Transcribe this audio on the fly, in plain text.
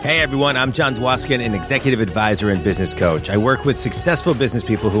Hey everyone, I'm John Dwoskin, an executive advisor and business coach. I work with successful business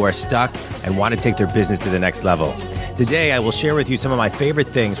people who are stuck and want to take their business to the next level. Today, I will share with you some of my favorite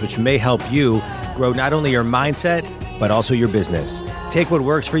things which may help you grow not only your mindset, but also your business. Take what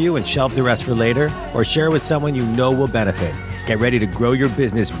works for you and shelve the rest for later, or share it with someone you know will benefit. Get ready to grow your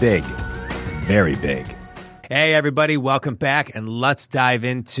business big, very big. Hey everybody, welcome back, and let's dive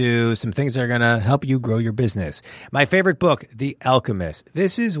into some things that are going to help you grow your business. My favorite book, The Alchemist.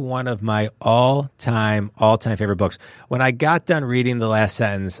 This is one of my all-time favorite books. When I got done reading the last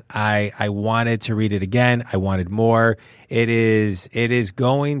sentence, I wanted to read it again. I wanted more. It is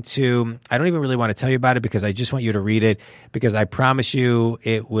going to, I don't even really want to tell you about it because I just want you to read it, because I promise you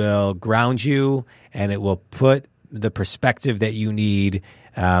it will ground you and it will put the perspective that you need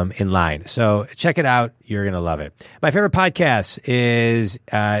in line. So check it out. You're going to love it. My favorite podcast is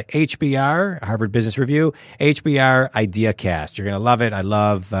HBR, Harvard Business Review, HBR IdeaCast. You're going to love it. I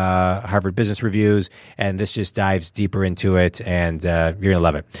love Harvard Business Reviews, and this just dives deeper into it, and you're going to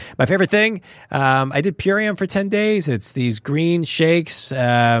love it. My favorite thing, I did Purium for 10 days. It's these green shakes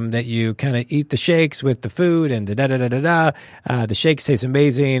that you kind of eat the shakes with the food and the shakes taste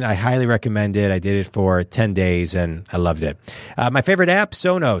amazing. I highly recommend it. I did it for 10 days, and I loved it. My favorite app,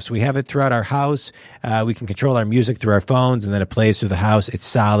 Sonos. We have it throughout our house. We can control our music through our phones, and then it plays through the house. It's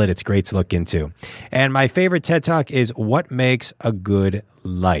solid. It's great to look into. And my favorite TED Talk is What Makes a Good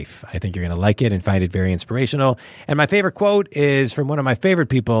Life. I think you're going to like it and find it very inspirational. And my favorite quote is from one of my favorite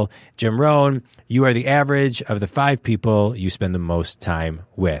people, Jim Rohn. You are the average of the 5 people you spend the most time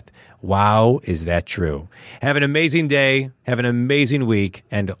with. Wow, is that true? Have an amazing day. Have an amazing week.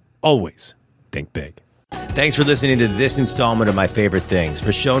 And always think big. Thanks for listening to this installment of My Favorite Things.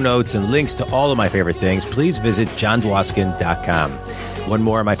 For show notes and links to all of my favorite things, please visit johndwoskin.com. One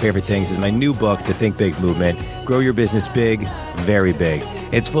more of my favorite things is my new book, The Think Big Movement. Grow your business big, very big.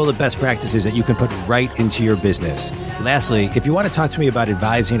 It's full of best practices that you can put right into your business. Lastly, if you want to talk to me about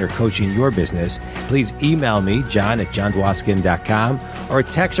advising or coaching your business, please email me, john@johndwoskin.com, or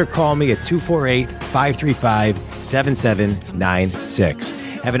text or call me at 248-535-7796.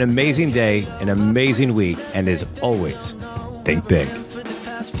 Have an amazing day, an amazing week, and as always, think big.